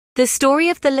The story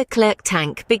of the Leclerc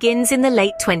tank begins in the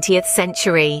late 20th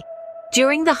century.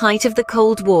 During the height of the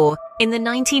Cold War, in the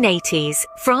 1980s,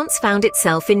 France found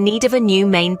itself in need of a new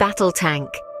main battle tank.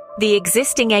 The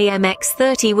existing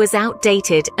AMX-30 was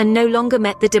outdated and no longer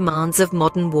met the demands of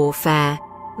modern warfare.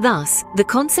 Thus, the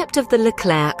concept of the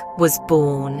Leclerc was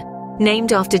born.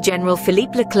 Named after General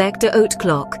Philippe Leclerc de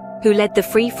Hautecloque, who led the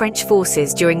Free French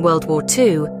forces during World War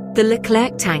II, the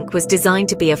Leclerc tank was designed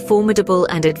to be a formidable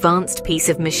and advanced piece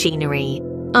of machinery.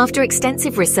 After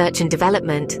extensive research and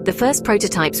development, the first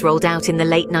prototypes rolled out in the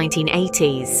late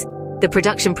 1980s. The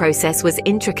production process was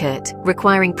intricate,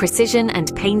 requiring precision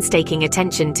and painstaking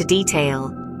attention to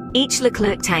detail. Each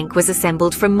Leclerc tank was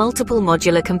assembled from multiple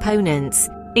modular components,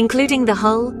 including the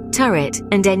hull, turret,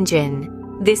 and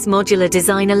engine. This modular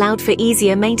design allowed for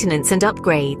easier maintenance and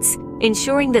upgrades,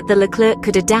 ensuring that the Leclerc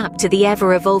could adapt to the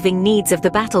ever-evolving needs of the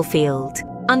battlefield.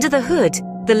 Under the hood,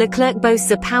 the Leclerc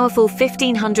boasts a powerful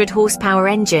 1,500 horsepower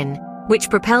engine, which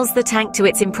propels the tank to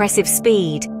its impressive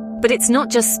speed. But it's not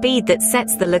just speed that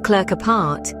sets the Leclerc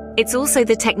apart, it's also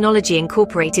the technology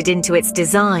incorporated into its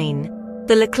design.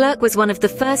 The Leclerc was one of the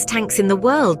first tanks in the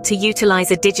world to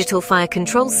utilize a digital fire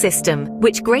control system,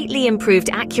 which greatly improved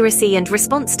accuracy and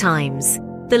response times.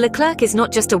 The Leclerc is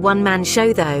not just a one-man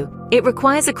show though, it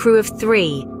requires a crew of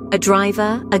 3, a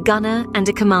driver, a gunner, and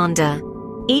a commander.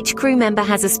 Each crew member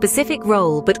has a specific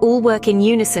role but all work in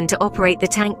unison to operate the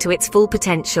tank to its full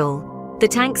potential. The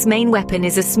tank's main weapon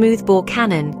is a smoothbore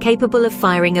cannon capable of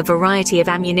firing a variety of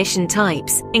ammunition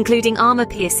types, including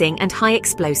armor-piercing and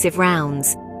high-explosive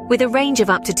rounds. With a range of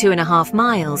up to 2.5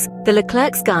 miles, the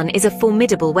Leclerc's gun is a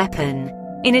formidable weapon.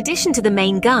 In addition to the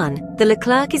main gun, the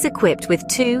Leclerc is equipped with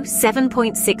 2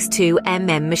 7.62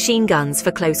 mm machine guns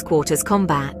for close-quarters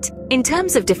combat. In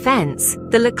terms of defense,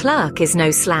 the Leclerc is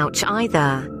no slouch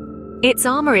either. Its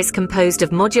armor is composed of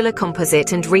modular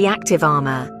composite and reactive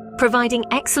armor, providing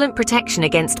excellent protection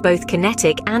against both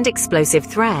kinetic and explosive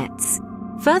threats.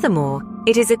 Furthermore,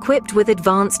 it is equipped with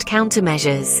advanced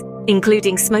countermeasures,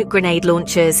 including smoke grenade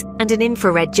launchers and an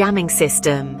infrared jamming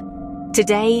system.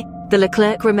 Today, the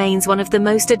Leclerc remains one of the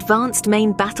most advanced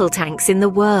main battle tanks in the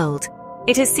world.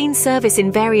 It has seen service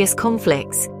in various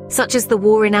conflicts, such as the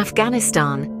war in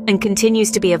Afghanistan, and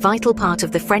continues to be a vital part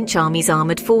of the French Army's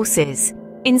armored forces.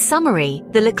 In summary,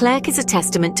 the Leclerc is a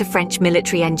testament to French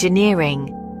military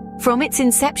engineering. From its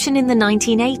inception in the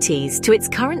 1980s to its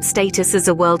current status as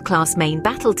a world-class main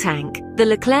battle tank, the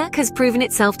Leclerc has proven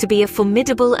itself to be a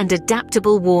formidable and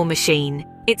adaptable war machine.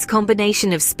 Its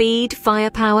combination of speed,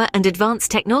 firepower, and advanced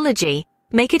technology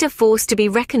make it a force to be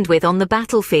reckoned with on the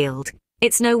battlefield.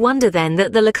 It's no wonder then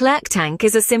that the Leclerc tank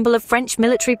is a symbol of French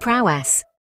military prowess.